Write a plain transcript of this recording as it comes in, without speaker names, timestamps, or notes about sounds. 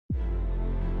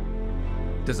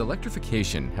Does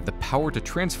electrification have the power to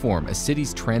transform a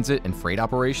city's transit and freight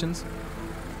operations?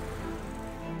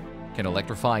 Can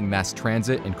electrifying mass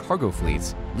transit and cargo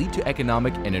fleets lead to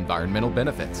economic and environmental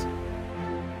benefits?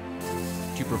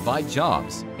 To provide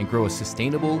jobs and grow a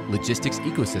sustainable logistics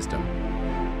ecosystem?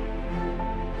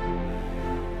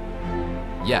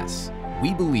 Yes,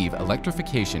 we believe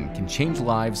electrification can change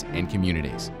lives and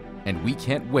communities, and we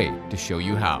can't wait to show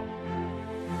you how.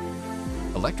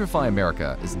 Electrify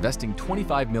America is investing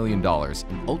 $25 million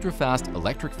in ultra-fast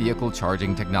electric vehicle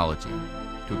charging technology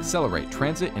to accelerate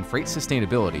transit and freight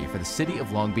sustainability for the city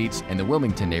of Long Beach and the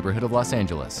Wilmington neighborhood of Los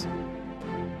Angeles,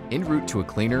 en route to a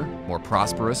cleaner, more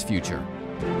prosperous future.